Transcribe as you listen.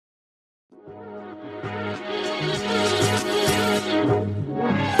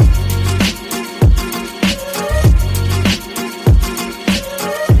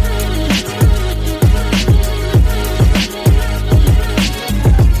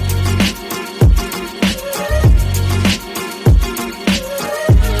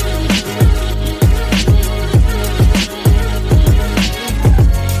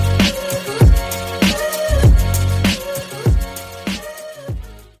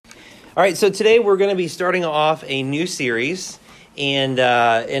All right, so today we're going to be starting off a new series,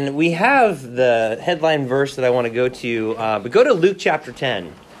 and we have the headline verse that I want to go to, but go to Luke chapter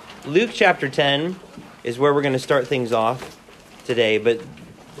 10. Luke chapter 10 is where we're going to start things off today, but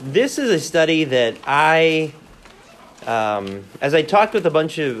this is a study that as I talked with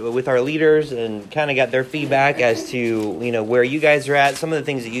with our leaders and kind of got their feedback as to, where you guys are at, some of the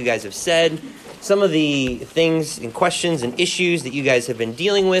things that you guys have said, some of the things and questions and issues that you guys have been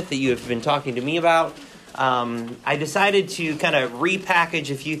dealing with, that you have been talking to me about, I decided to kind of repackage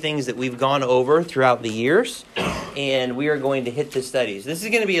a few things that we've gone over throughout the years, and we are going to hit the studies. This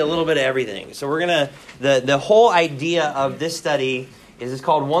is going to be a little bit of everything. So we're going to, the whole idea of this study is it's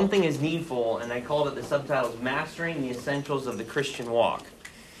called One Thing is Needful, and I called it, the subtitle is Mastering the Essentials of the Christian Walk.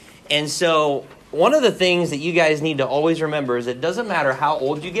 And so one of the things that you guys need to always remember is it doesn't matter how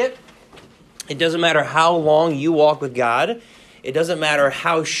old you get, it doesn't matter how long you walk with God, it doesn't matter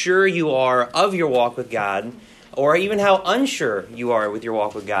how sure you are of your walk with God, or even how unsure you are with your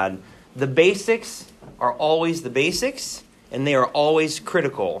walk with God. The basics are always the basics, and they are always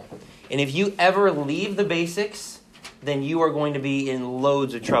critical. And if you ever leave the basics, then you are going to be in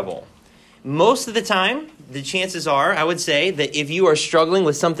loads of trouble. Most of the time, the chances are, I would say, that if you are struggling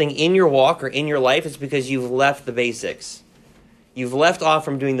with something in your walk or in your life, it's because you've left the basics. You've left off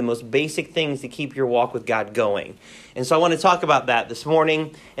from doing the most basic things to keep your walk with God going. And so I want to talk about that this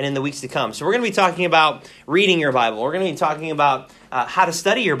morning and in the weeks to come. So we're going to be talking about reading your Bible. We're going to be talking about how to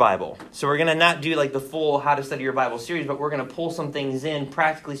study your Bible. So we're going to not do like the full How to Study Your Bible series, but we're going to pull some things in,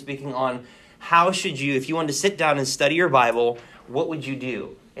 practically speaking, on how should you, if you wanted to sit down and study your Bible, what would you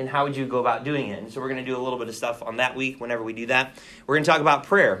do? And how would you go about doing it? And so we're going to do a little bit of stuff on that week whenever we do that. We're going to talk about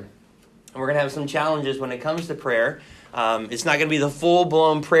prayer. And we're going to have some challenges when it comes to prayer. It's not going to be the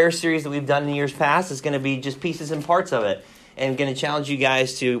full-blown prayer series that we've done in years past. It's going to be just pieces and parts of it. And going to challenge you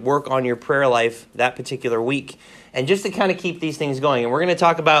guys to work on your prayer life that particular week. And just to kind of keep these things going. And we're going to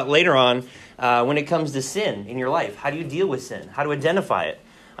talk about later on when it comes to sin in your life. How do you deal with sin? How to identify it?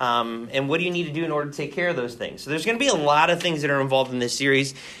 And what do you need to do in order to take care of those things? So there's going to be a lot of things that are involved in this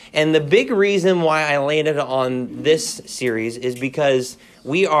series. And the big reason why I landed on this series is because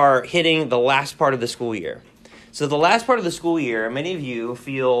we are hitting the last part of the school year. So the last part of the school year, many of you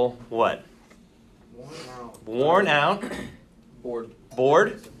feel what? Worn out.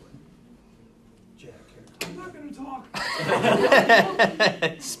 Bored. Jack, I'm not going to talk.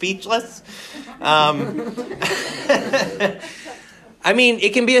 Speechless. I mean,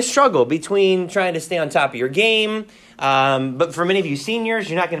 it can be a struggle between trying to stay on top of your game. But for many of you seniors,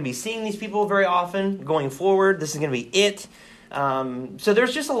 you're not going to be seeing these people very often going forward. This is going to be it. So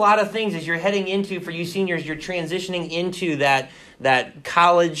there's just a lot of things as you're heading into, for you seniors, you're transitioning into that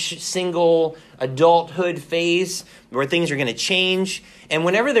college, single, adulthood phase where things are going to change. And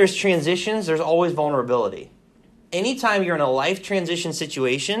whenever there's transitions, there's always vulnerability. Anytime you're in a life transition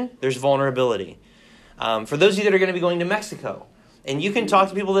situation, there's vulnerability. For those of you that are going to be going to Mexico, and you can talk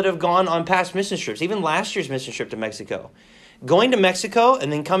to people that have gone on past mission trips, even last year's mission trip to Mexico. Going to Mexico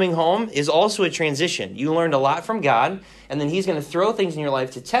and then coming home is also a transition. You learned a lot from God, and then He's going to throw things in your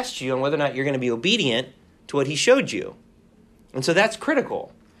life to test you on whether or not you're going to be obedient to what He showed you. And so that's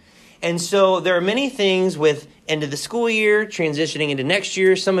critical. And so there are many things with end of the school year, transitioning into next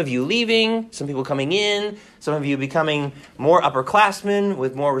year, some of you leaving, some people coming in, some of you becoming more upperclassmen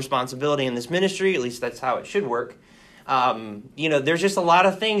with more responsibility in this ministry. At least that's how it should work. There's just a lot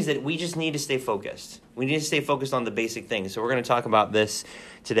of things that we just need to stay focused. We need to stay focused on the basic things. So we're going to talk about this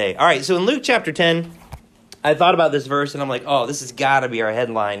today. All right, so in Luke chapter 10, I thought about this verse, and I'm like, oh, this has got to be our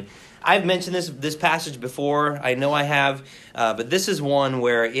headline. I've mentioned this passage before. I know I have, but this is one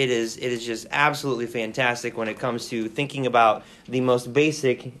where it is just absolutely fantastic when it comes to thinking about the most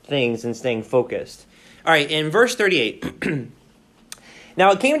basic things and staying focused. All right, in verse 38,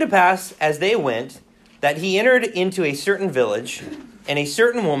 now it came to pass as they went that he entered into a certain village, and a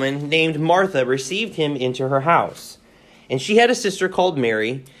certain woman named Martha received him into her house. And she had a sister called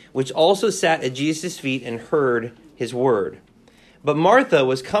Mary, which also sat at Jesus' feet and heard his word. But Martha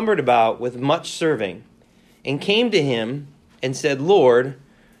was cumbered about with much serving, and came to him and said, Lord,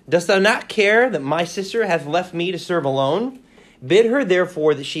 dost thou not care that my sister hath left me to serve alone? Bid her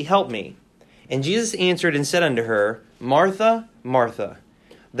therefore that she help me. And Jesus answered and said unto her, Martha, Martha,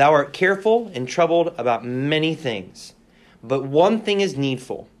 thou art careful and troubled about many things, but one thing is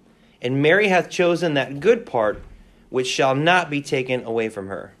needful, and Mary hath chosen that good part, which shall not be taken away from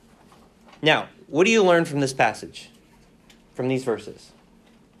her. Now, what do you learn from this passage, from these verses?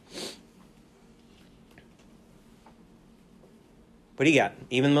 What do you got?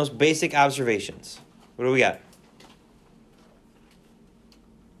 Even the most basic observations. What do we got?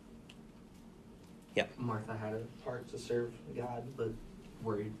 Yeah. Martha had a heart to serve God, but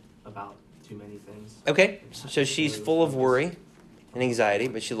worried about too many things. Okay, so she's full of worry and anxiety,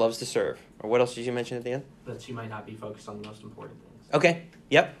 but she loves to serve. Or what else did you mention at the end? But she might not be focused on the most important things. Okay,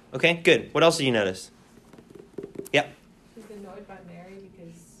 yep, okay, good. What else did you notice? Yep. She's annoyed by Mary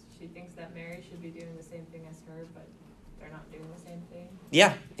because she thinks that Mary should be doing the same thing as her, but they're not doing the same thing.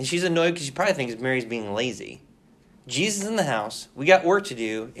 Yeah, and she's annoyed because she probably thinks Mary's being lazy. Jesus is in the house. We got work to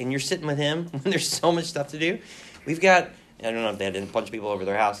do, and you're sitting with him when there's so much stuff to do. We've got, I don't know if they had a bunch of people over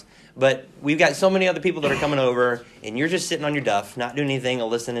their house, but we've got so many other people that are coming over, and you're just sitting on your duff, not doing anything or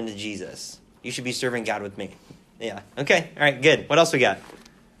listening to Jesus. You should be serving God with me. Yeah, okay, all right, good. What else we got?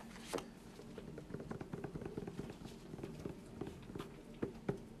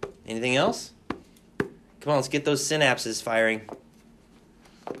 Anything else? Come on, let's get those synapses firing.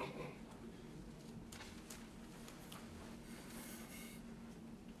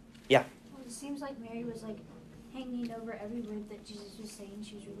 Yeah. Well, it seems like Mary was like hanging over every word that Jesus was saying.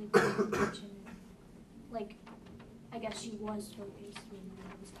 She was really paying attention. And, like, I guess she was focused when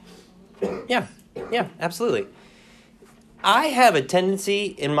Mary was kind of Yeah, absolutely. I have a tendency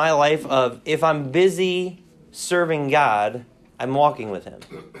in my life of if I'm busy serving God, I'm walking with him.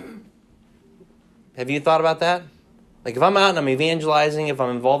 Have you thought about that? Like if I'm out and I'm evangelizing, if I'm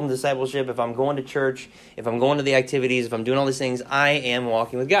involved in discipleship, if I'm going to church, if I'm going to the activities, if I'm doing all these things, I am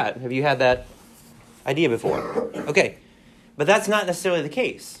walking with God. Have you had that idea before? Okay, but that's not necessarily the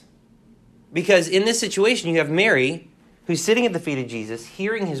case. Because in this situation, you have Mary, who's sitting at the feet of Jesus,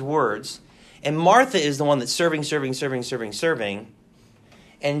 hearing his words, and Martha is the one that's serving.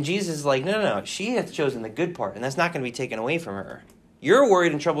 And Jesus is like, no, she has chosen the good part, and that's not going to be taken away from her. You're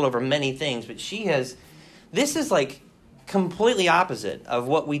worried and troubled over many things, but she has, this is like completely opposite of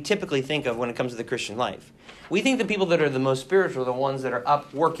what we typically think of when it comes to the Christian life. We think the people that are the most spiritual are the ones that are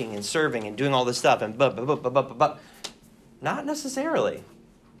up working and serving and doing all this stuff and not necessarily.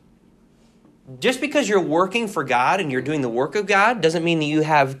 Just because you're working for God and you're doing the work of God doesn't mean that you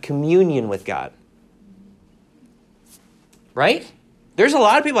have communion with God. Right? There's a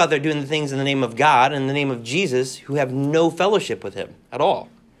lot of people out there doing the things in the name of God and in the name of Jesus who have no fellowship with him at all.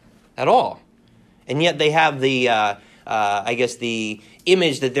 At all. And yet they have the, the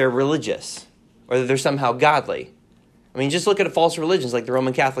image that they're religious or that they're somehow godly. I mean, just look at false religions like the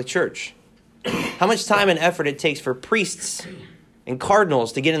Roman Catholic Church. How much time and effort it takes for priests and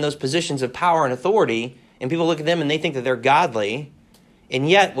cardinals to get in those positions of power and authority, and people look at them and they think that they're godly. And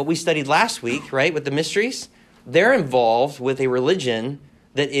yet, what we studied last week, right, with the mysteries, they're involved with a religion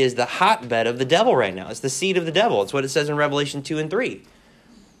that is the hotbed of the devil right now. It's the seed of the devil. It's what it says in Revelation 2 and 3.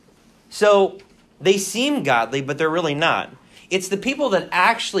 So they seem godly, but they're really not. It's the people that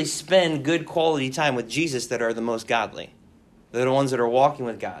actually spend good quality time with Jesus that are the most godly. They're the ones that are walking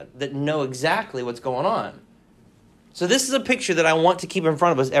with God, that know exactly what's going on. So this is a picture that I want to keep in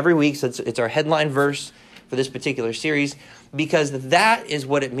front of us every week. So it's our headline verse for this particular series, because that is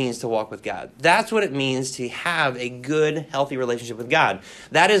what it means to walk with God. That's what it means to have a good, healthy relationship with God.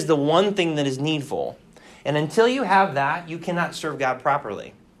 That is the one thing that is needful. And until you have that, you cannot serve God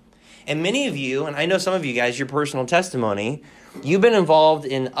properly. And many of you, and I know some of you guys, your personal testimony, you've been involved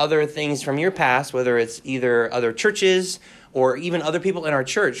in other things from your past, whether it's either other churches or even other people in our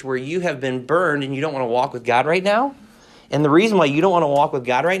church where you have been burned and you don't want to walk with God right now. And the reason why you don't want to walk with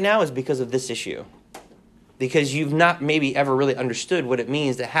God right now is because of this issue. Because you've not maybe ever really understood what it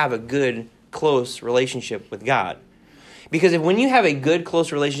means to have a good, close relationship with God. Because when you have a good,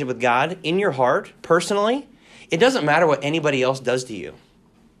 close relationship with God in your heart, personally, it doesn't matter what anybody else does to you.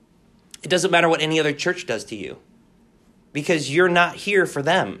 It doesn't matter what any other church does to you. Because you're not here for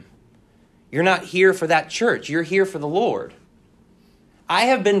them. You're not here for that church. You're here for the Lord. I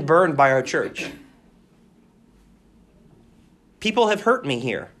have been burned by our church. People have hurt me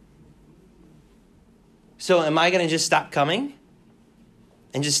here. So am I going to just stop coming?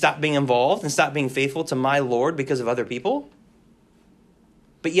 And just stop being involved and stop being faithful to my Lord because of other people?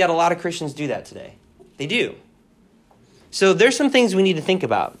 But yet a lot of Christians do that today. They do. So there's some things we need to think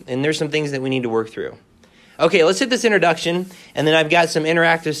about. And there's some things that we need to work through. Okay, let's hit this introduction, and then I've got some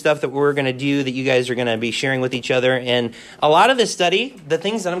interactive stuff that we're going to do that you guys are going to be sharing with each other. And a lot of this study, the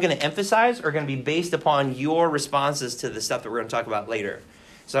things that I'm going to emphasize are going to be based upon your responses to the stuff that we're going to talk about later.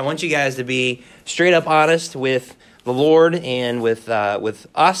 So I want you guys to be straight up honest with the Lord and with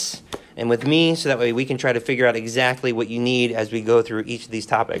us and with me, so that way we can try to figure out exactly what you need as we go through each of these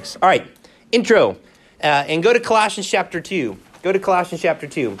topics. All right, intro, and go to Colossians chapter 2. Go to Colossians chapter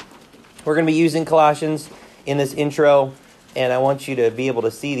 2. We're going to be using Colossians in this intro, and I want you to be able to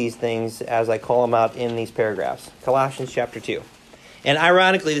see these things as I call them out in these paragraphs. Colossians chapter 2. And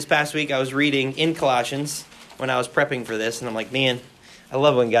ironically, this past week I was reading in Colossians when I was prepping for this, and I'm like, man, I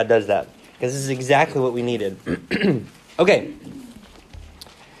love when God does that, because this is exactly what we needed. Okay.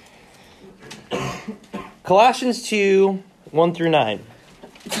 Colossians 2, 1 through 9.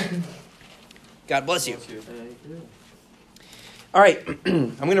 God bless you. All right,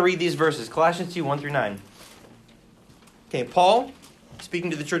 I'm going to read these verses. Colossians 2, 1 through 9. Okay, Paul,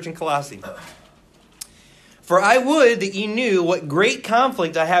 speaking to the church in Colossae. For I would that ye knew what great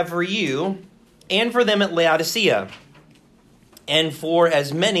conflict I have for you and for them at Laodicea, and for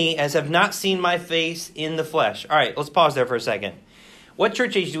as many as have not seen my face in the flesh. All right, let's pause there for a second. What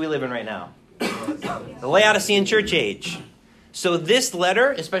church age do we live in right now? The Laodicean church age. So this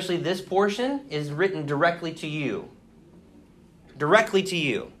letter, especially this portion, is written directly to you. Directly to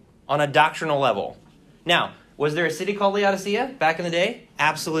you on a doctrinal level. Now, was there a city called Laodicea back in the day?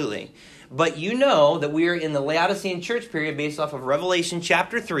 Absolutely. But you know that we are in the Laodicean church period based off of Revelation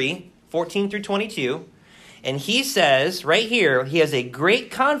chapter 3, 14 through 22. And he says right here, he has a great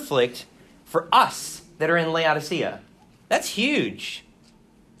conflict for us that are in Laodicea. That's huge.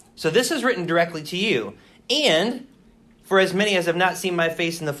 So this is written directly to you. And for as many as have not seen my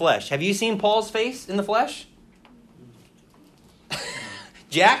face in the flesh. Have you seen Paul's face in the flesh?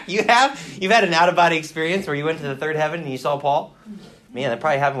 Jack, you have? You've had an out-of-body experience where you went to the third heaven and you saw Paul? Man, that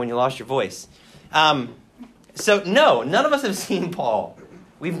probably happened when you lost your voice. So no, none of us have seen Paul.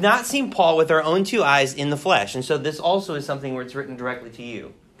 We've not seen Paul with our own two eyes in the flesh. And so this also is something where it's written directly to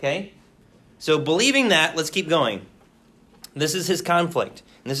you. Okay? So believing that, let's keep going. This is his conflict.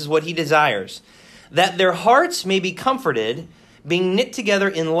 And this is what he desires. That their hearts may be comforted, being knit together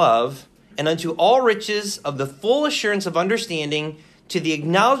in love, and unto all riches of the full assurance of understanding, to the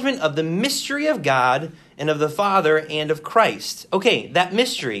acknowledgement of the mystery of God and of the Father and of Christ. Okay, that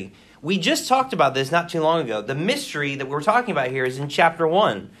mystery. We just talked about this not too long ago. The mystery that we're talking about here is in chapter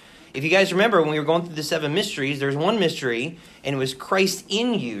 1. If you guys remember when we were going through the 7 mysteries, there's one mystery, and it was Christ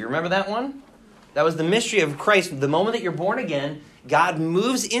in you. Remember that one? That was the mystery of Christ. The moment that you're born again, God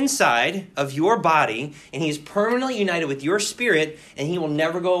moves inside of your body, and he's permanently united with your spirit, and he will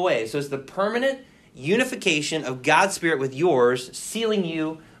never go away. So it's the permanent unification of God's spirit with yours, sealing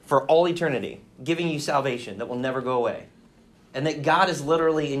you for all eternity, giving you salvation that will never go away. And that God is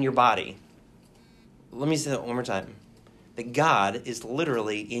literally in your body. Let me say that one more time. That God is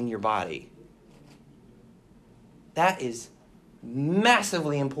literally in your body. That is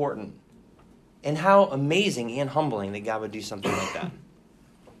massively important. And how amazing and humbling that God would do something like that.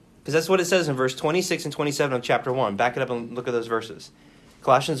 Because that's what it says in verse 26 and 27 of chapter 1. Back it up and look at those verses.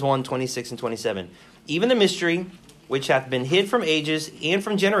 Colossians 1, 26 and 27. Even the mystery which hath been hid from ages and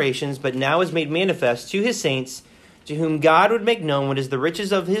from generations, but now is made manifest to his saints, to whom God would make known what is the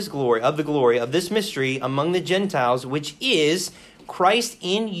riches of his glory, of the glory of this mystery among the Gentiles, which is Christ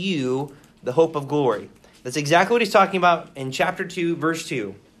in you, the hope of glory. That's exactly what he's talking about in chapter 2, verse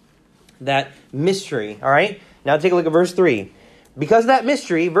 2. That mystery, all right? Now take a look at verse 3. Because of that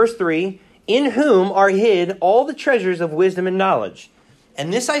mystery, verse 3, in whom are hid all the treasures of wisdom and knowledge.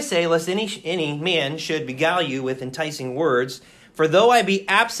 And this I say, lest any man should beguile you with enticing words. For though I be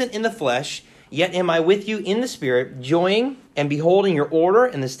absent in the flesh, yet am I with you in the Spirit, joying and beholding your order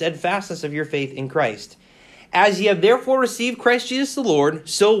and the steadfastness of your faith in Christ. As ye have therefore received Christ Jesus the Lord,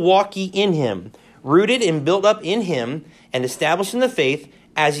 so walk ye in him, rooted and built up in him, and established in the faith,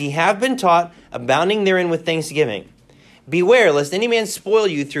 as ye have been taught, abounding therein with thanksgiving. Beware, lest any man spoil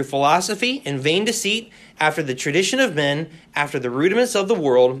you through philosophy and vain deceit, after the tradition of men, after the rudiments of the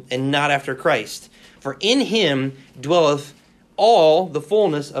world, and not after Christ. For in him dwelleth all the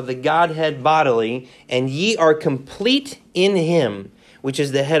fullness of the Godhead bodily, and ye are complete in him, which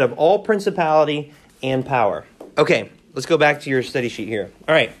is the head of all principality and power. Okay, let's go back to your study sheet here.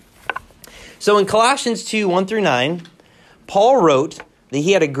 All right. So in Colossians 2, 1 through 9, Paul wrote that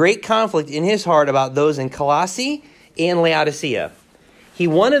he had a great conflict in his heart about those in Colossae and Laodicea. He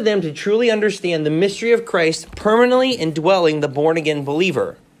wanted them to truly understand the mystery of Christ permanently indwelling the born-again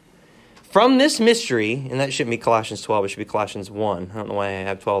believer. From this mystery, and that shouldn't be Colossians 12, it should be Colossians 1. I don't know why I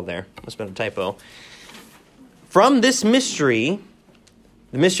have 12 there. Must have been a typo. From this mystery,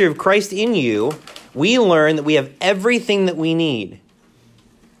 the mystery of Christ in you, we learn that we have everything that we need.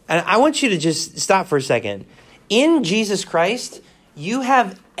 And I want you to just stop for a second. In Jesus Christ, you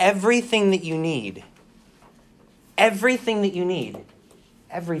have everything that you need. Everything that you need.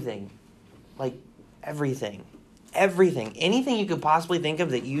 Everything. Like everything. Everything. Anything you could possibly think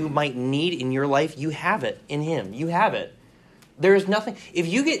of that you might need in your life, you have it in him. You have it. There is nothing. If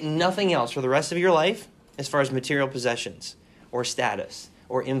you get nothing else for the rest of your life, as far as material possessions or status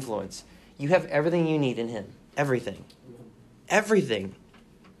or influence, you have everything you need in him. Everything. Everything.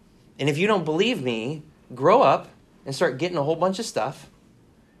 And if you don't believe me, grow up and start getting a whole bunch of stuff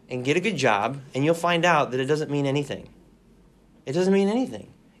and get a good job, and you'll find out that it doesn't mean anything. It doesn't mean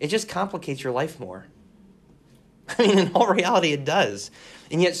anything. It just complicates your life more. I mean, in all reality, it does.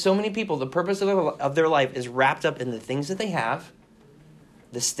 And yet so many people, the purpose of their life is wrapped up in the things that they have,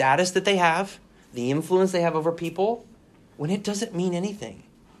 the status that they have, the influence they have over people, when it doesn't mean anything.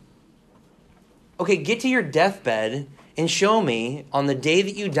 Okay, get to your deathbed and show me on the day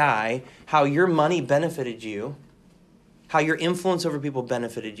that you die how your money benefited you, how your influence over people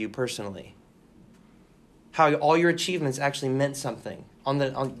benefited you personally, how all your achievements actually meant something. On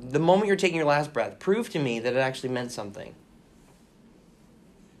the moment you're taking your last breath, prove to me that it actually meant something.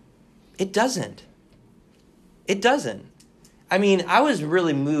 It doesn't. It doesn't. I mean, I was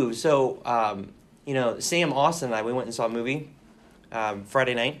really moved. So, Sam Austin and I, we went and saw a movie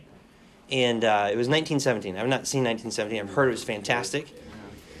Friday night. And it was 1917. I've not seen 1917. I've heard it was fantastic.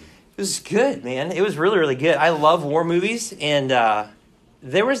 It was good, man. It was really, really good. I love war movies. And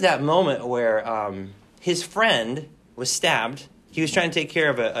there was that moment where his friend was stabbed. He was trying to take care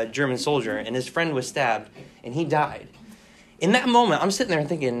of a German soldier, and his friend was stabbed, and he died. In that moment, I'm sitting there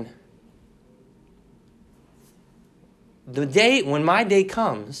thinking, the day, when my day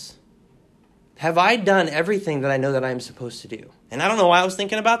comes, have I done everything that I know that I'm supposed to do? And I don't know why I was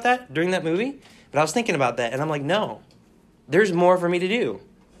thinking about that during that movie, but I was thinking about that, and I'm like, no, there's more for me to do.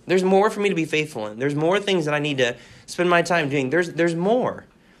 There's more for me to be faithful in. There's more things that I need to spend my time doing. There's more.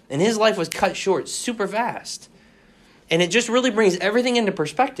 And his life was cut short super fast. And it just really brings everything into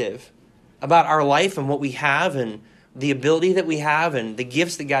perspective about our life and what we have and the ability that we have and the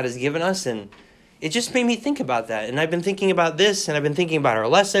gifts that God has given us. And it just made me think about that. And I've been thinking about this, and I've been thinking about our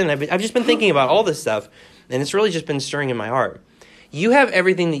lesson. I've just been thinking about all this stuff, and it's really just been stirring in my heart. You have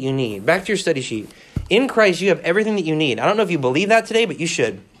everything that you need. Back to your study sheet. In Christ, you have everything that you need. I don't know if you believe that today, but you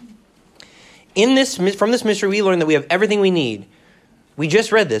should. From this mystery, we learn that we have everything we need. We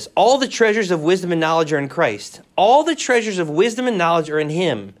just read this. All the treasures of wisdom and knowledge are in Christ. All the treasures of wisdom and knowledge are in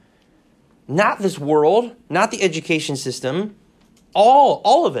Him. Not this world, not the education system.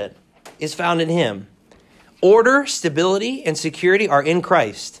 All of it is found in Him. Order, stability, and security are in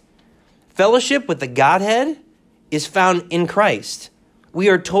Christ. Fellowship with the Godhead is found in Christ. We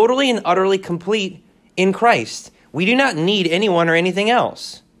are totally and utterly complete in Christ. We do not need anyone or anything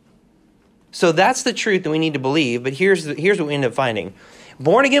else. So that's the truth that we need to believe, but here's what we end up finding.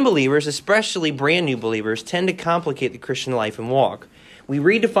 Born-again believers, especially brand-new believers, tend to complicate the Christian life and walk. We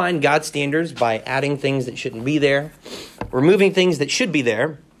redefine God's standards by adding things that shouldn't be there, removing things that should be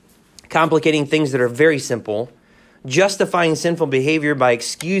there, complicating things that are very simple, justifying sinful behavior by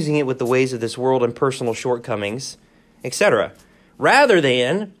excusing it with the ways of this world and personal shortcomings, etc. Rather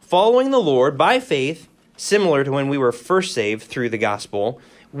than following the Lord by faith, similar to when we were first saved through the gospel,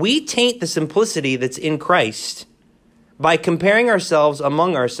 we taint the simplicity that's in Christ by comparing ourselves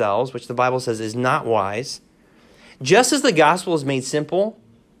among ourselves, which the Bible says is not wise. Just as the gospel is made simple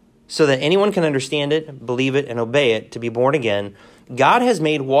so that anyone can understand it, believe it, and obey it to be born again, God has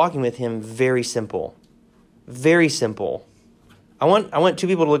made walking with Him very simple. Very simple. I want two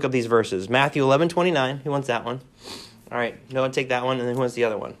people to look up these verses. Matthew 11:29. Who wants that one? All right, no one take that one, and then who wants the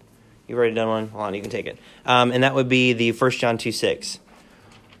other one? You've already done one. Hold on, you can take it. And that would be the 1 John 2:6.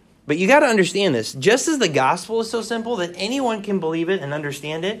 But you got to understand this. Just as the gospel is so simple that anyone can believe it and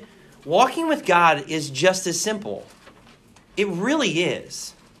understand it, walking with God is just as simple. It really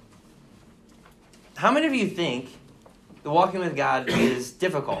is. How many of you think the walking with God is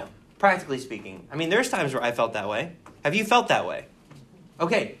difficult, practically speaking? I mean, there's times where I felt that way. Have you felt that way?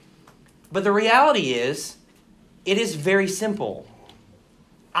 Okay. But the reality is, it is very simple.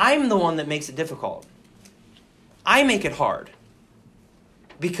 I'm the one that makes it difficult. I make it hard.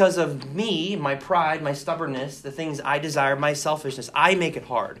 Because of me, my pride, my stubbornness, the things I desire, my selfishness, I make it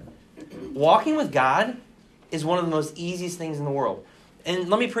hard. Walking with God is one of the most easiest things in the world. And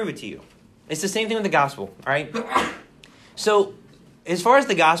let me prove it to you. It's the same thing with the gospel, all right? So, as far as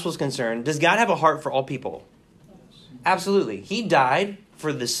the gospel is concerned, does God have a heart for all people? Absolutely. He died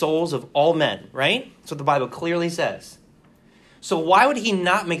for the souls of all men, right? That's what the Bible clearly says. So why would He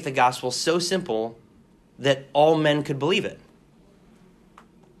not make the gospel so simple that all men could believe it?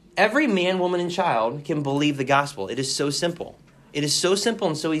 Every man, woman, and child can believe the gospel. It is so simple. It is so simple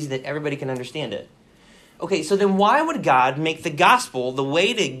and so easy that everybody can understand it. Okay, so then why would God make the gospel, the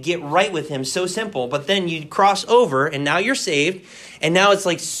way to get right with Him, so simple, but then you cross over and now you're saved and now it's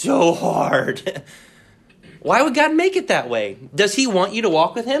like so hard? Why would God make it that way? Does He want you to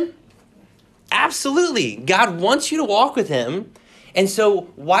walk with Him? Absolutely. God wants you to walk with Him. And so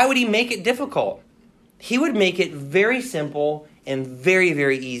why would He make it difficult? He would make it very simple and very,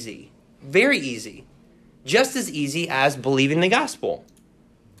 very easy. Very easy. Just as easy as believing the gospel.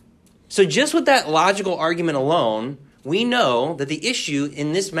 So just with that logical argument alone, we know that the issue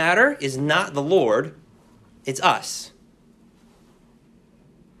in this matter is not the Lord, it's us.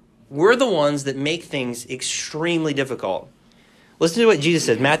 We're the ones that make things extremely difficult. Listen to what Jesus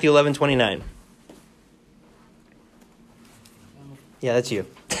says, Matthew 11:29. Yeah, that's you.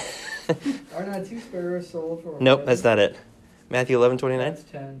 Are not 2 sparrows sold for... Nope, that's not it. Matthew 11:29. That's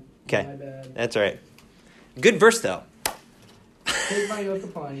 10. Okay. My bad. That's all right. Good verse, though. Take my yoke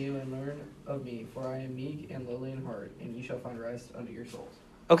upon you and learn of me, for I am meek and lowly in heart, and you shall find rest unto your souls.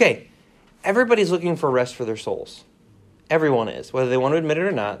 Okay, everybody's looking for rest for their souls. Everyone is. Whether they want to admit it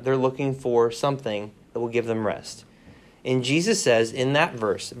or not, they're looking for something that will give them rest. And Jesus says in that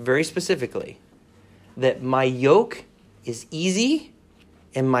verse, very specifically, that my yoke is easy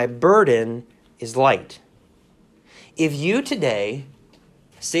and my burden is light. If you today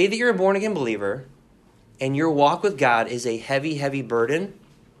say that you're a born-again believer and your walk with God is a heavy, heavy burden,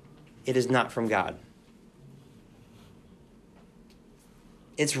 it is not from God.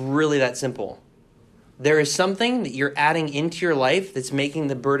 It's really that simple. There is something that you're adding into your life that's making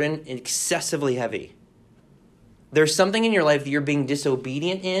the burden excessively heavy. There's something in your life that you're being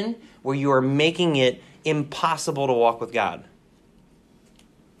disobedient in where you are making it impossible to walk with God.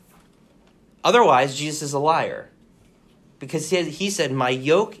 Otherwise, Jesus is a liar. Because he said, my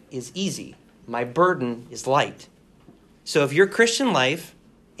yoke is easy, my burden is light. So if your Christian life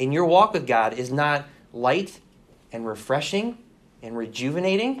and your walk with God is not light and refreshing and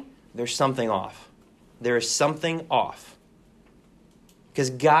rejuvenating, there's something off. There is something off. Because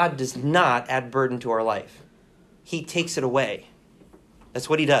God does not add burden to our life. He takes it away. That's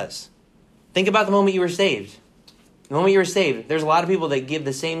what he does. Think about the moment you were saved. The moment you were saved, there's a lot of people that give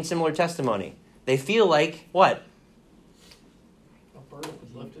the same similar testimony. They feel like, what?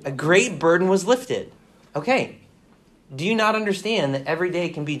 A great burden was lifted. Okay. Do you not understand that every day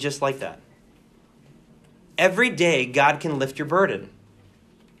can be just like that? Every day, God can lift your burden.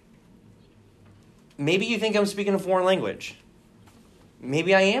 Maybe you think I'm speaking a foreign language.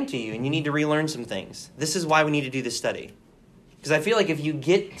 Maybe I am to you, and you need to relearn some things. This is why we need to do this study. Because I feel like if you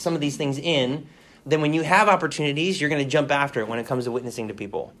get some of these things in, then when you have opportunities, you're going to jump after it when it comes to witnessing to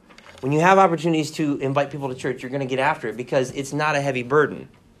people. When you have opportunities to invite people to church, you're going to get after it because it's not a heavy burden.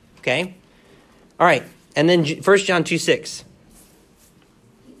 Okay? All right. And then 1 John 2:6.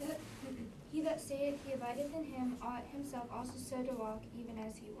 He that saith he abideth in him ought himself also so to walk, even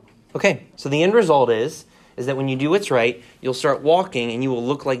as he walked. Okay, so the end result is that when you do what's right, you'll start walking and you will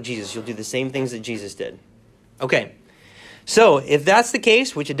look like Jesus. You'll do the same things that Jesus did. Okay, so if that's the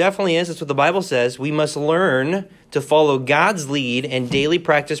case, which it definitely is, that's what the Bible says, we must learn to follow God's lead and daily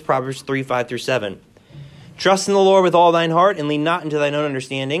practice Proverbs 3:5-7. Trust in the Lord with all thine heart and lean not into thine own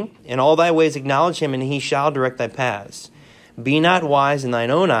understanding. In all thy ways acknowledge him, and he shall direct thy paths. Be not wise in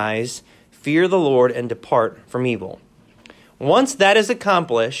thine own eyes. Fear the Lord and depart from evil. Once that is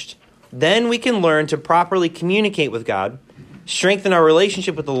accomplished, then we can learn to properly communicate with God, strengthen our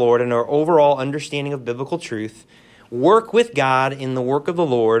relationship with the Lord and our overall understanding of biblical truth, work with God in the work of the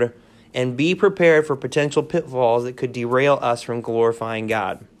Lord, and be prepared for potential pitfalls that could derail us from glorifying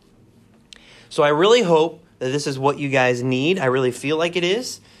God. So I really hope that this is what you guys need. I really feel like it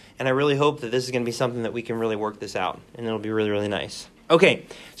is. And I really hope that this is going to be something that we can really work this out. And it'll be really, really nice. Okay,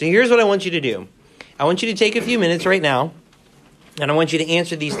 so here's what I want you to do. I want you to take a few minutes right now. And I want you to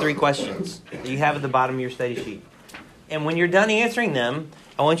answer these 3 questions that you have at the bottom of your study sheet. And when you're done answering them,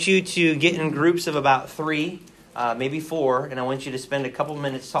 I want you to get in groups of about 3, maybe 4. And I want you to spend a couple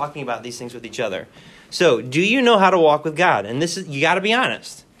minutes talking about these things with each other. So, do you know how to walk with God? And this is, you got to be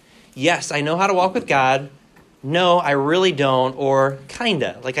honest. Yes, I know how to walk with God. No, I really don't, or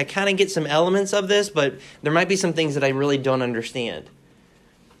kinda. Like I kind of get some elements of this, but there might be some things that I really don't understand.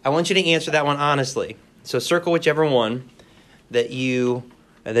 I want you to answer that one honestly. So circle whichever one that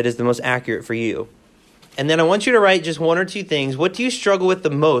is the most accurate for you. And then I want you to write just 1 or 2 things. What do you struggle with the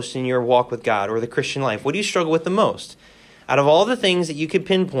most in your walk with God or the Christian life? What do you struggle with the most? Out of all the things that you could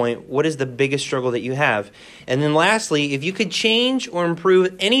pinpoint, what is the biggest struggle that you have? And then lastly, if you could change or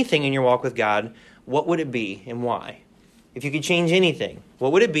improve anything in your walk with God, what would it be and why? If you could change anything,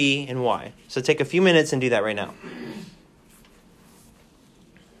 what would it be and why? So take a few minutes and do that right now.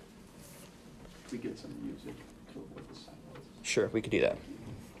 We get some music to avoid the silence. Sure, we could do that.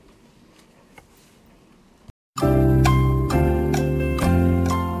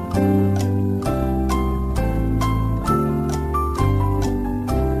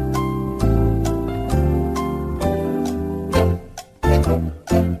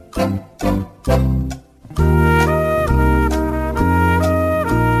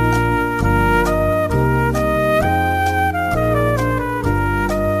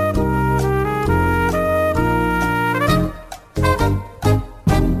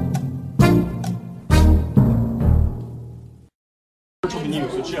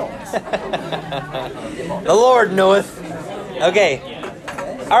 So chill. The Lord knoweth. Okay.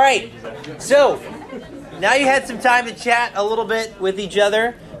 All right. So now you had some time to chat a little bit with each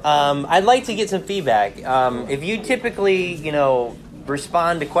other. I'd like to get some feedback. If you typically,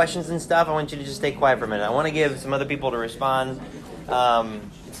 respond to questions and stuff, I want you to just stay quiet for a minute. I want to give some other people to respond. I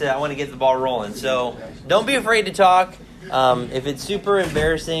want to get the ball rolling. So don't be afraid to talk. If it's super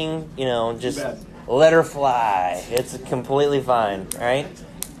embarrassing, just let her fly. It's completely fine. All right.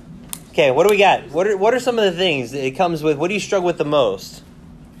 Okay. What do we got? What are some of the things that it comes with? What do you struggle with the most?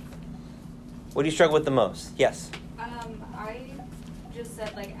 What do you struggle with the most? Yes. I just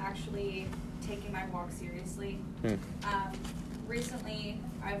said actually taking my walk seriously. Recently,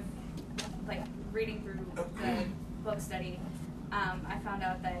 I've reading through the book study. I found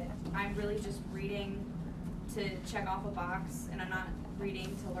out that I'm really just reading to check off a box, and I'm not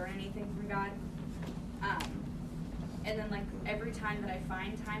reading to learn anything from God. And then every time that I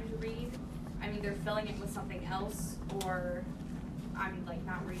find time to read, I'm either filling it with something else or I'm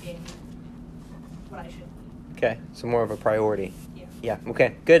not reading what I should. Okay, so more of a priority. Yeah. Yeah.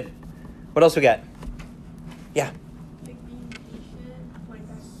 Okay. Good. What else we got? Yeah. Being patient,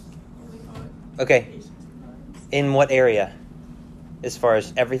 that's really hard. Okay. Patience sometimes. In what area? As far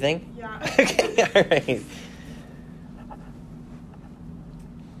as everything? Yeah. Okay. All right.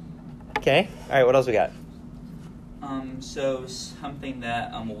 Okay. All right. What else we got? So something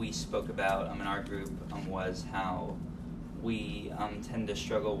that we spoke about in our group was how we tend to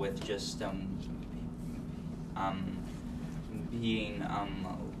struggle with just being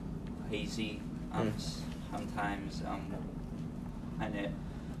lazy sometimes, and it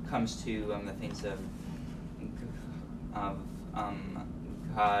comes to the things of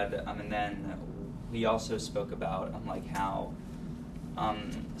God, and then we also spoke about how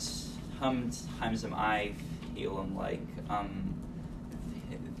sometimes I feel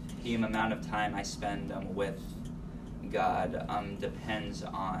the amount of time I spend with God depends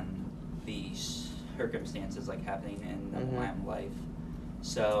on the circumstances happening in my life.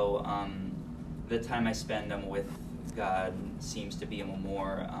 So the time I spend with God seems to be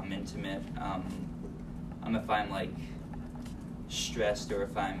more intimate. If I'm stressed or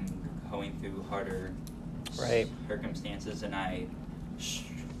if I'm going through harder circumstances, and I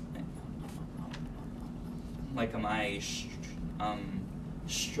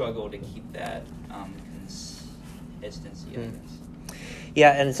struggle to keep that consistency, I guess.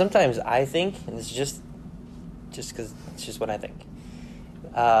 Yeah, and sometimes I think, and it's just because it's just what I think,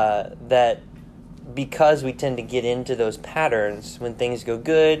 that because we tend to get into those patterns, when things go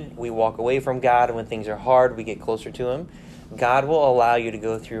good, we walk away from God, and when things are hard, we get closer to Him. God will allow you to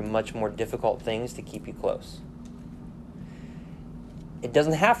go through much more difficult things to keep you close. It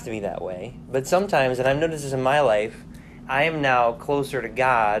doesn't have to be that way, but sometimes, and I've noticed this in my life, I am now closer to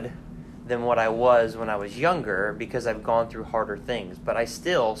God than what I was when I was younger because I've gone through harder things. But I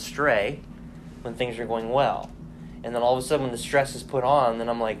still stray when things are going well. And then all of a sudden when the stress is put on, then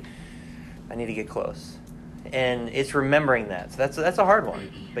I'm like, I need to get close. And it's remembering that. So that's a hard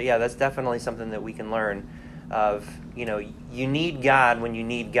one. But yeah, that's definitely something that we can learn of, you need God when you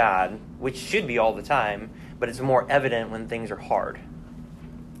need God, which should be all the time, but it's more evident when things are hard.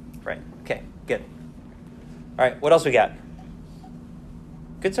 Right. Okay, good. All right, what else we got?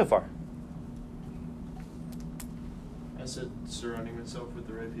 Good so far. I said surrounding myself with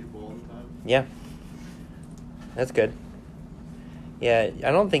the right people all the time. Yeah. That's good. Yeah,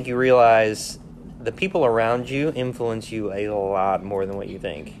 I don't think you realize the people around you influence you a lot more than what you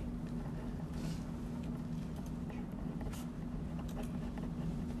think.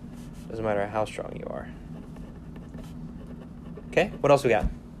 Doesn't matter how strong you are. Okay, what else we got?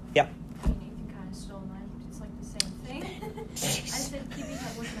 Yeah. Nathan kind of stole mine. It's the same thing. I said keeping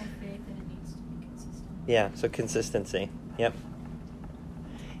up with my faith, and it needs to be consistent. Yeah, so consistency. Yep.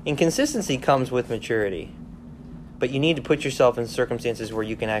 And consistency comes with maturity. But you need to put yourself in circumstances where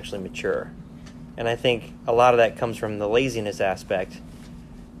you can actually mature. And I think a lot of that comes from the laziness aspect.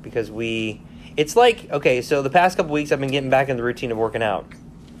 Because it's okay, so the past couple weeks I've been getting back in the routine of working out.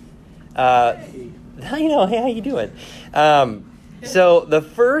 Hey, how you doing? So the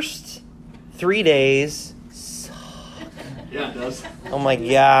first 3 days suck. Yeah, it does. Oh my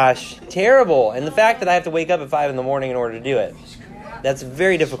gosh, terrible. And the fact that I have to wake up at 5 a.m. in order to do it. That's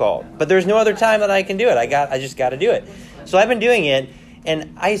very difficult. But there's no other time that I can do it. I just got to do it. So I've been doing it,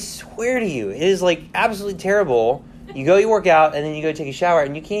 and I swear to you, it is absolutely terrible. You work out, and then you go take a shower,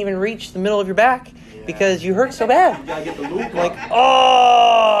 and you can't even reach the middle of your back because you hurt so bad. You gotta get the loop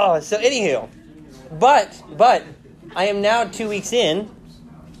oh! So anywho, but I am now 2 weeks in,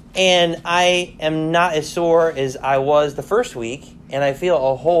 And I am not as sore as I was the first week, and I feel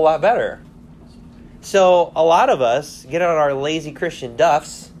a whole lot better. So a lot of us get on our lazy Christian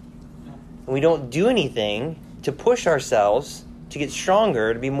duffs, and we don't do anything to push ourselves to get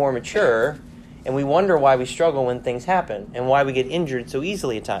stronger, to be more mature, and we wonder why we struggle when things happen and why we get injured so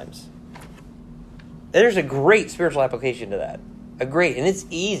easily at times. There's a great spiritual application to that. And it's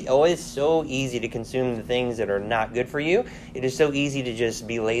easy. Oh, it's so easy to consume the things that are not good for you. It is so easy to just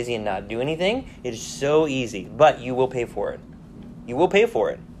be lazy and not do anything. It is so easy, but you will pay for it. You will pay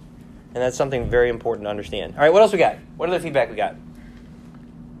for it. And that's something very important to understand. All right, what else we got? What other feedback we got?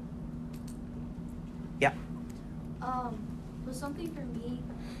 Yeah. Well, something for me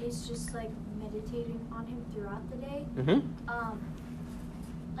is just like meditating on him throughout the day.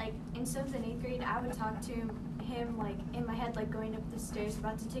 Like in 7th and 8th grade, I would talk to him like in my head, like going up the stairs,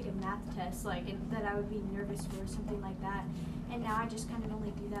 about to take a math test, like that I would be nervous for, something like that. And now I just kind of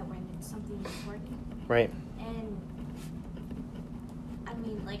only do that when it's something important. Right. And I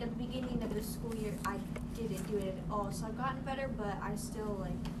mean, like at the beginning of the school year, I didn't do it at all, so I've gotten better, but I still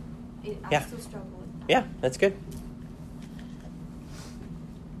I still struggle with that. Yeah, that's good.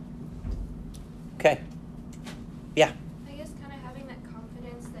 Okay. Yeah. I guess kind of having that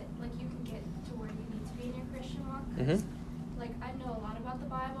confidence that like you can get to where you need to be in your Christian walk. Mm-hmm. Like I know a lot about the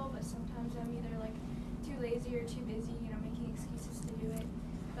Bible, but sometimes I'm either like too lazy or too busy, making excuses to do it.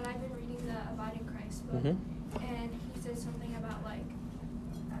 But I've been reading the Abide in Christ book, and he says something about like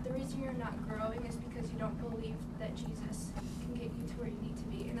the reason you're not growing is because you don't believe that Jesus can get you to where you need to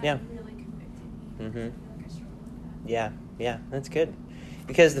be, and that really convicted me. I feel like I struggle with that. Yeah, that's good.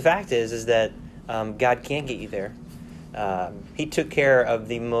 Because the fact is that God can get you there. He took care of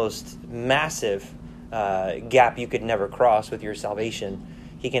the most massive gap you could never cross with your salvation.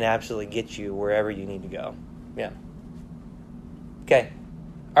 He can absolutely get you wherever you need to go. Yeah. Okay.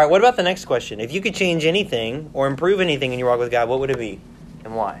 All right, what about the next question? If you could change anything or improve anything in your walk with God, what would it be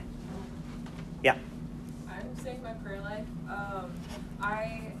and why? Yeah. I'm saying my prayer life.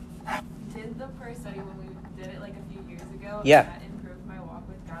 I did the prayer study when we did it like a few years ago. Yeah. And that improved my walk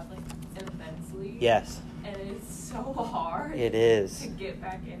with God like immensely. Yes. And it's so hard. It is. To get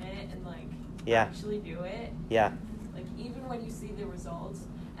back in it and like Yeah. actually do it. Yeah. Like even when you see the results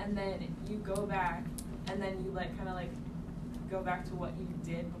and then you go back and then you like kind of like go back to what you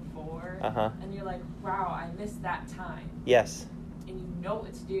did before. And you're like, wow, I missed that time. Yes. And you know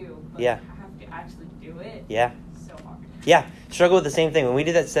what to do, but Yeah. you have to actually do it. Yeah. It's so hard. Yeah, struggle with the same thing. When we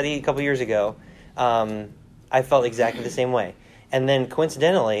did that study a couple years ago, I felt exactly the same way. And then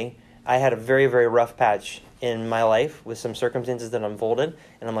coincidentally, I had a very, very rough patch in my life with some circumstances that unfolded.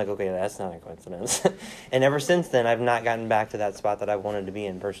 And I'm like, okay, that's not a coincidence. And ever since then, I've not gotten back to that spot that I wanted to be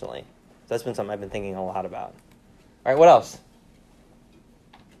in personally. So that's been something I've been thinking a lot about. All right, what else?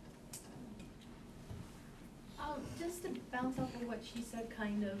 Just to bounce off of what she said,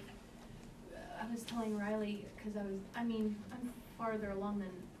 kind of, I was telling Riley, because I'm farther along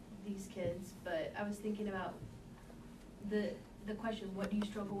than these kids, but I was thinking about the question, what do you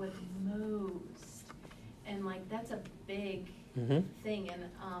struggle with most? And like, that's a big thing, and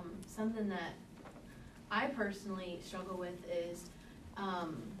something that I personally struggle with is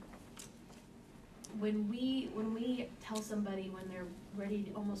when we tell somebody when they're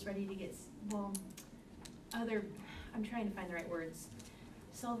almost ready to get, I'm trying to find the right words.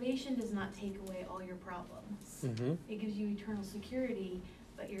 Salvation does not take away all your problems. It gives you eternal security,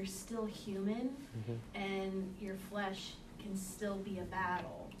 but you're still human, and your flesh can still be a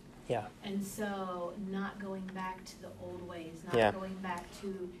battle. Yeah. And so not going back to the old ways, not going back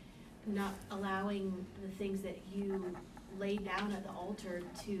to not allowing the things that you laid down at the altar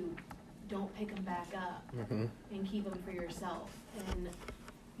to, don't pick them back up and keep them for yourself. And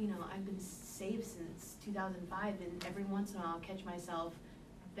I've been saved since 2005, and every once in a while I'll catch myself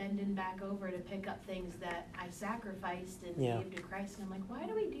bending back over to pick up things that I sacrificed and gave to Christ, and I'm like, why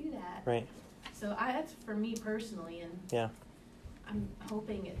do we do that? Right. So that's for me personally, and yeah. I'm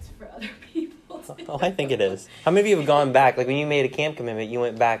hoping it's for other people too. Oh, I think it is. How many of you have gone back? Like when you made a camp commitment, you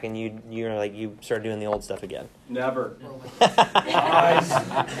went back and you started doing the old stuff again. Never.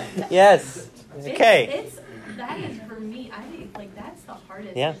 Yes. Okay. That is for me. I think like that's the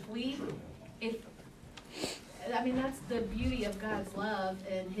hardest. Yeah. That's the beauty of God's love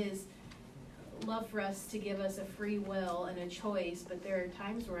and His love for us to give us a free will and a choice. But there are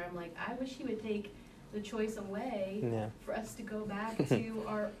times where I'm like, I wish He would take the choice away for us to go back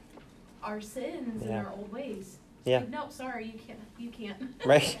to our sins and our old ways. So like, no, sorry, you can't.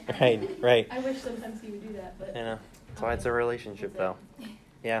 Right. I wish sometimes He would do that, but I know. That's why it's a relationship, though.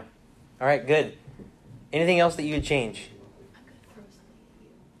 Yeah. All right. Good. Anything else that you would change? I'm gonna throw something at you.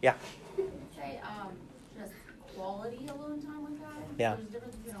 Yeah. Say, just quality alone time with God. Yeah. There's a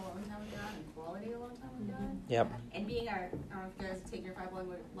difference between alone time with God and quality alone time with God. Yep. And being I don't know if you guys take your 5 love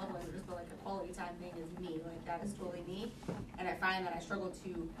languages, but like a quality time thing is me. Like that is totally me. And I find that I struggle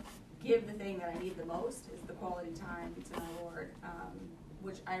to give the thing that I need the most is the quality time to my Lord,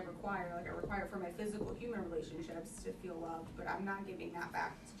 which I require. Like I require for my physical human relationships to feel loved, but I'm not giving that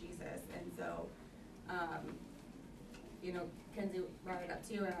back to Jesus. And so, Kenzie brought it up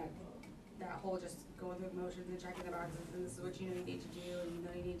too, and that whole just going through the motions and checking the boxes, and this is what you know you need to do, and you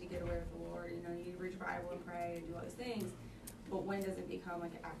know you need to get away with the Lord, you know you need to read your Bible and pray and do all these things. But when does it become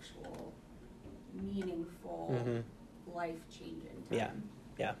like actual, meaningful, life-changing time?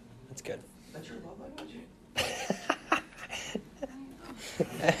 Yeah, that's good. That's your love language?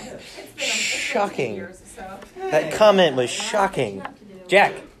 It's been Shocking. 10 years, so. That comment was shocking.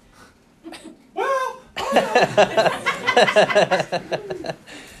 Jack. Well,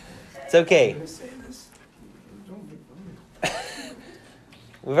 It's okay. I'm gonna say this. Don't make fun of me.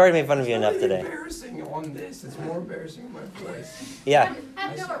 We've already made fun of you It's enough not today. embarrassing on this. It's more embarrassing in my voice. Yeah.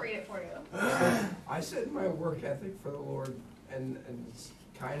 Have Noah read it for you. I set my work ethic for the Lord, and it's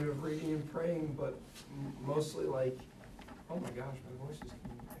kind of reading and praying, but mostly like, oh my gosh, my voice is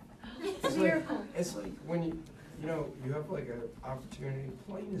coming back. It's a miracle. It's like when you have like an opportunity,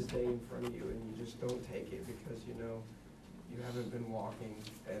 plain as day in front of you, and you just don't take it because you haven't been walking,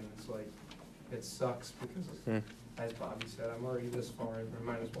 and it's like it sucks because as Bobby said, I'm already this far, I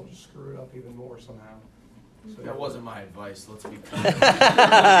might as well just screw it up even more somehow. So That wasn't my advice, let's be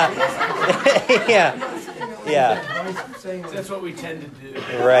Yeah. That's what we tend to do.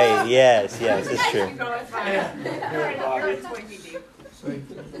 Right, yes, it's true. So you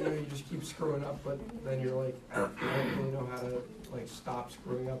just keep screwing up, but then you're like, I don't really know how to like stop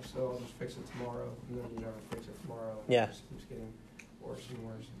screwing up, so I'll just fix it tomorrow, and then you never fix it tomorrow. And Yeah. It just keeps getting worse and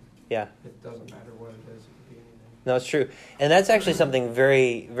worse. Yeah. It doesn't matter what it is, it could be anything. No, it's true. And that's actually something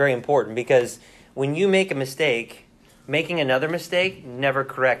very, very important, because when you make a mistake, making another mistake never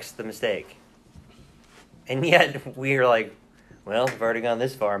corrects the mistake. And yet we're like, well, I've already gone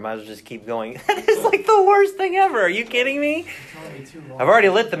this far, might as well just keep going. That is like the worst thing ever. Are you kidding me? I've already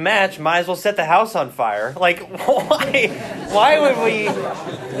lit the match, might as well set the house on fire. Like, why would we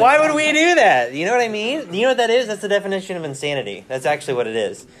do that? You know what I mean? You know what that is? That's the definition of insanity. That's actually what it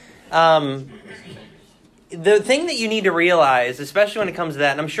is. The thing that you need to realize, especially when it comes to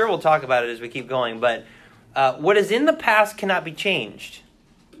that, and I'm sure we'll talk about it as we keep going, but what is in the past cannot be changed.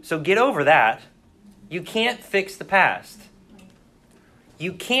 So get over that. You can't fix the past.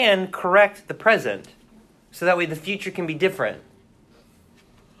 You can correct the present, so that way the future can be different.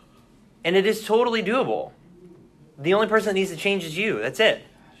 And it is totally doable. The only person that needs to change is you. That's it.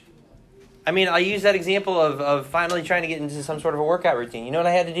 I mean, I use that example of finally trying to get into some sort of a workout routine. You know what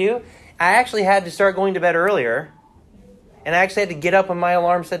I had to do? I actually had to start going to bed earlier, and I actually had to get up when my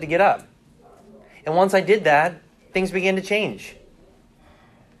alarm said to get up. And once I did that, things began to change.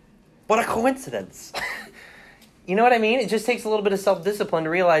 What a coincidence. You know what I mean? It just takes a little bit of self-discipline to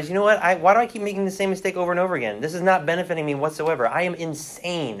realize, you know what? Why do I keep making the same mistake over and over again? This is not benefiting me whatsoever. I am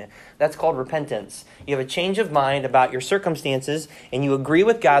insane. That's called repentance. You have a change of mind about your circumstances, and you agree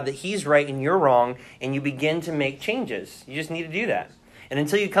with God that He's right and you're wrong, and you begin to make changes. You just need to do that. And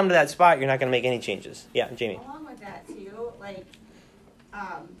until you come to that spot, you're not going to make any changes. Yeah, Jamie. Along with that, too, because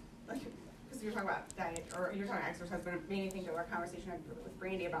you're talking about diet, or you're talking about exercise, but it made me think of our conversation with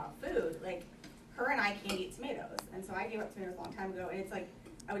Brandy about food. Like, her and I can't eat tomatoes, and so I gave up tomatoes a long time ago, and it's like,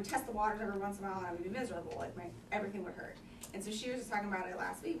 I would test the waters every once in a while, and I would be miserable, like, everything would hurt. And so she was just talking about it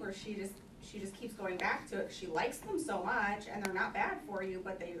last week, where she just keeps going back to it. She likes them so much, and they're not bad for you,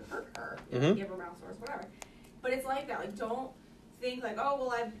 but they hurt her. You give her mouth sores, whatever. But it's like that, like, don't think like, oh,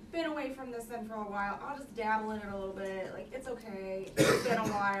 well, I've been away from this then for a while, I'll just dabble in it a little bit, like, it's okay, it's been a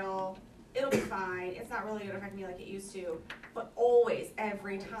while, it'll be fine, it's not really going to affect me like it used to, but always,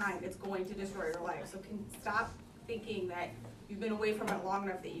 every time, it's going to destroy your life. So stop thinking that you've been away from it long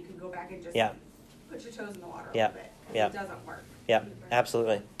enough that you can go back and just put your toes in the water a little bit. It doesn't work. Yeah,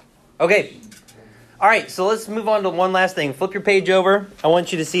 absolutely. Okay. All right, so let's move on to one last thing. Flip your page over. I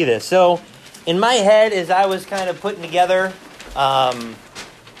want you to see this. So in my head, as I was kind of putting together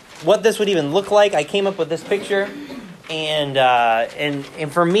what this would even look like, I came up with this picture. And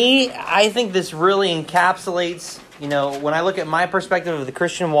for me, I think this really encapsulates, when I look at my perspective of the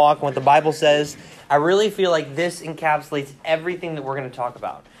Christian walk and what the Bible says, I really feel like this encapsulates everything that we're going to talk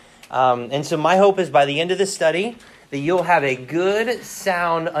about. And so my hope is by the end of this study that you'll have a good,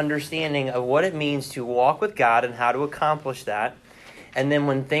 sound understanding of what it means to walk with God and how to accomplish that. And then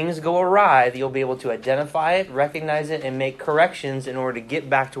when things go awry, you'll be able to identify it, recognize it, and make corrections in order to get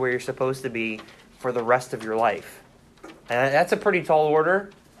back to where you're supposed to be for the rest of your life. And that's a pretty tall order.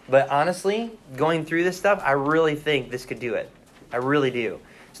 But honestly, going through this stuff, I really think this could do it. I really do.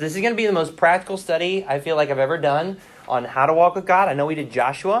 So this is going to be the most practical study I feel like I've ever done on how to walk with God. I know we did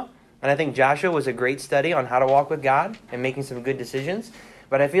Joshua, and I think Joshua was a great study on how to walk with God and making some good decisions.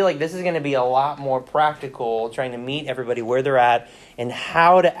 But I feel like this is going to be a lot more practical, trying to meet everybody where they're at and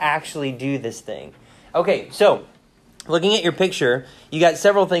how to actually do this thing. Okay, so looking at your picture, you got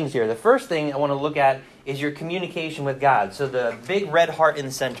several things here. The first thing I want to look at is your communication with God. So the big red heart in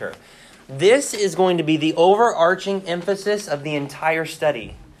the center. This is going to be the overarching emphasis of the entire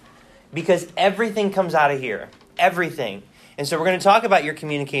study because everything comes out of here. Everything. And so we're going to talk about your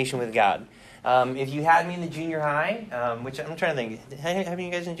communication with God. If you had me in the junior high, which I'm trying to think, have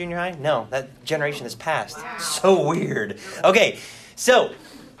you guys in junior high? No, that generation has passed. Wow. So weird. Okay, so,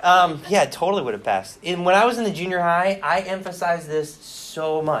 yeah, it totally would have passed. And when I was in the junior high, I emphasized this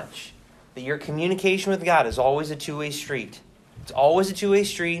so much, that your communication with God is always a two-way street. It's always a two-way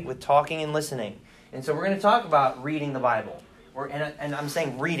street with talking and listening. And so we're going to talk about reading the Bible. And I'm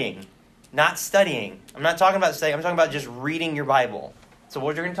saying reading, not studying. I'm not talking about studying. I'm talking about just reading your Bible. So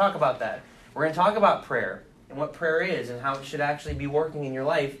we're going to talk about that. We're going to talk about prayer and what prayer is and how it should actually be working in your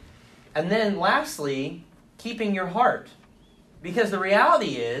life. And then lastly, keeping your heart. Because the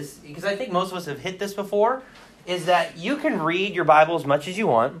reality is, because I think most of us have hit this before, is that you can read your Bible as much as you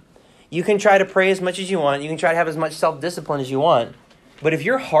want. You can try to pray as much as you want. You can try to have as much self-discipline as you want. But if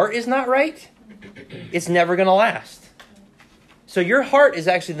your heart is not right, it's never going to last. So your heart is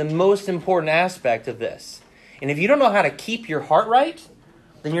actually the most important aspect of this. And if you don't know how to keep your heart right,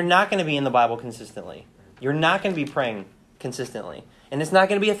 then you're not going to be in the Bible consistently. You're not going to be praying consistently. And it's not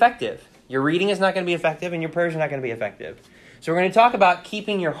going to be effective. Your reading is not going to be effective, and your prayers are not going to be effective. So we're going to talk about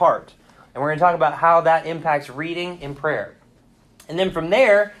keeping your heart. And we're going to talk about how that impacts reading and prayer. And then from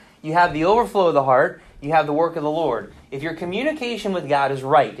there, you have the overflow of the heart. You have the work of the Lord. If your communication with God is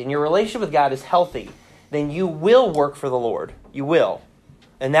right and your relationship with God is healthy, then you will work for the Lord. You will.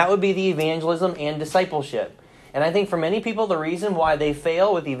 And that would be the evangelism and discipleship. And I think for many people, the reason why they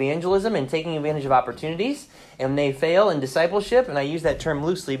fail with evangelism and taking advantage of opportunities, and they fail in discipleship, and I use that term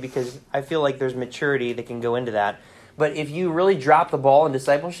loosely because I feel like there's maturity that can go into that. But if you really drop the ball in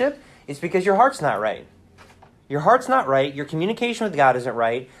discipleship, it's because your heart's not right. Your heart's not right. Your communication with God isn't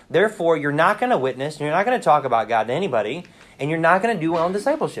right. Therefore, you're not going to witness, and you're not going to talk about God to anybody, and you're not going to do well in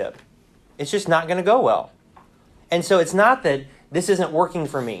discipleship. It's just not going to go well. And so it's not that this isn't working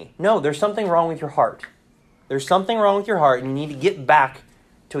for me. No, there's something wrong with your heart. There's something wrong with your heart, and you need to get back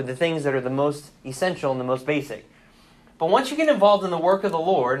to the things that are the most essential and the most basic. But once you get involved in the work of the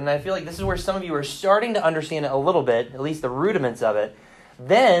Lord, and I feel like this is where some of you are starting to understand it a little bit, at least the rudiments of it,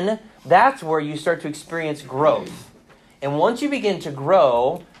 then that's where you start to experience growth. And once you begin to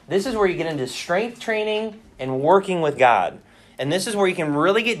grow, this is where you get into strength training and working with God. And this is where you can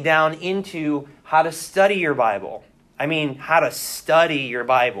really get down into how to study your Bible. I mean, how to study your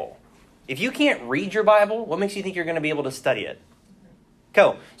Bible. If you can't read your Bible, what makes you think you're going to be able to study it?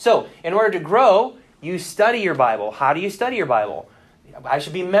 Cool. So, in order to grow, you study your Bible. How do you study your Bible? I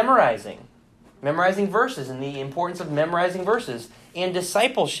should be memorizing verses and the importance of memorizing verses, and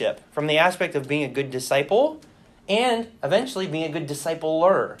discipleship from the aspect of being a good disciple and eventually being a good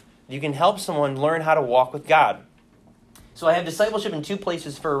discipler. You can help someone learn how to walk with God. So I have discipleship in two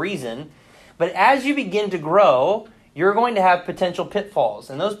places for a reason, but as you begin to grow, you're going to have potential pitfalls,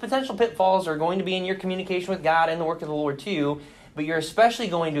 and those potential pitfalls are going to be in your communication with God and the work of the Lord too, but you're especially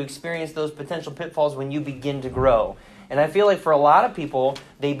going to experience those potential pitfalls when you begin to grow. And I feel like for a lot of people,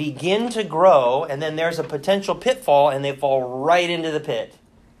 they begin to grow, and then there's a potential pitfall, and they fall right into the pit.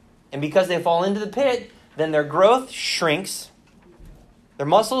 And because they fall into the pit, then their growth shrinks. Their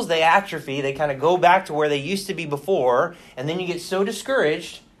muscles, they atrophy. They kind of go back to where they used to be before, and then you get so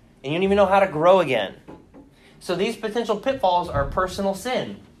discouraged, and you don't even know how to grow again. So these potential pitfalls are personal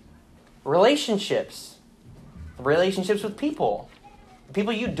sin, relationships with people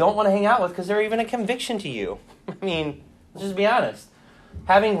you don't want to hang out with because they're even a conviction to you. I mean, let's just be honest.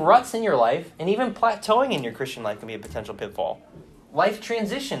 Having ruts in your life and even plateauing in your Christian life can be a potential pitfall. Life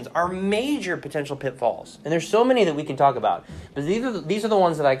transitions are major potential pitfalls. And there's so many that we can talk about. But these are the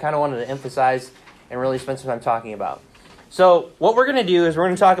ones that I kind of wanted to emphasize and really spend some time talking about. So what we're going to do is we're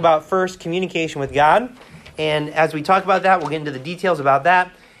going to talk about first communication with God. And as we talk about that, we'll get into the details about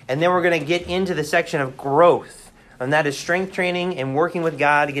that. And then we're going to get into the section of growth. And that is strength training and working with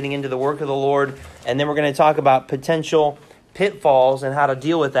God, getting into the work of the Lord. And then we're going to talk about potential pitfalls and how to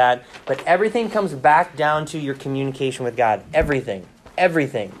deal with that. But everything comes back down to your communication with God. Everything.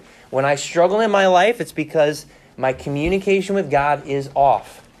 everything. When I struggle in my life, it's because my communication with God is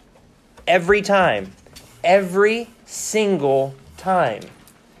off. Every time. Every single time.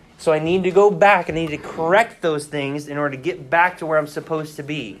 So I need to go back and I need to correct those things in order to get back to where I'm supposed to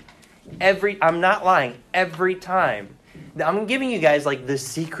be. I'm not lying. Every time. I'm giving you guys like the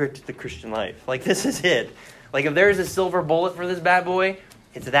secret to the Christian life. Like this is it. Like if there's a silver bullet for this bad boy,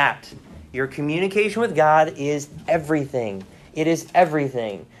 it's that. Your communication with God is everything. It is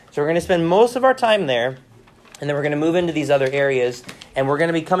everything. So we're going to spend most of our time there, and then we're going to move into these other areas, and we're going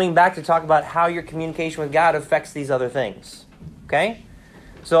to be coming back to talk about how your communication with God affects these other things. Okay?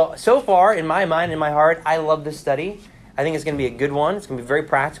 So far, in my mind, in my heart, I love this study. I think it's going to be a good one. It's going to be very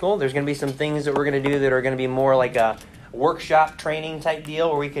practical. There's going to be some things that we're going to do that are going to be more like a workshop training type deal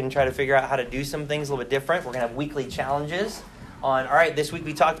where we can try to figure out how to do some things a little bit different. We're going to have weekly challenges on, all right, this week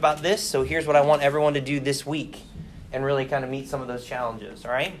we talked about this, so here's what I want everyone to do this week, and really kind of meet some of those challenges,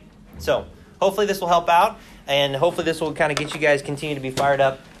 all right? So hopefully this will help out, and hopefully this will kind of get you guys continue to be fired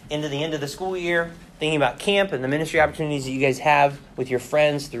up into the end of the school year, thinking about camp and the ministry opportunities that you guys have with your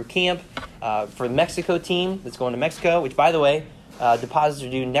friends through camp. For the Mexico team that's going to Mexico, which, by the way, deposits are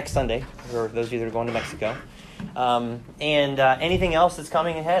due next Sunday, for those of you that are going to Mexico. And anything else that's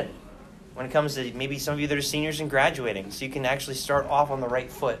coming ahead when it comes to maybe some of you that are seniors and graduating, so you can actually start off on the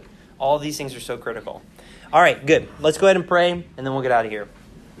right foot. All of these things are so critical. All right, good. Let's go ahead and pray, and then we'll get out of here.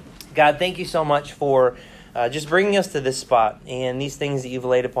 God, thank you so much for just bringing us to this spot and these things that you've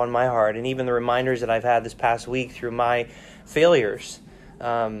laid upon my heart, and even the reminders that I've had this past week through my failures,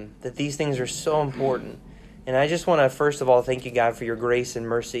 that these things are so important. And I just want to, first of all, thank you, God, for your grace and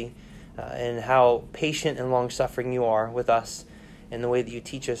mercy and how patient and long-suffering you are with us and the way that you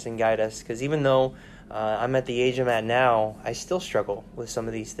teach us and guide us. Because even though I'm at the age I'm at now, I still struggle with some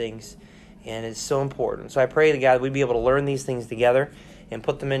of these things, and it's so important. So I pray that, God, we'd be able to learn these things together and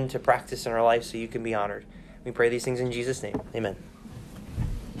put them into practice in our life so you can be honored. We pray these things in Jesus' name. Amen.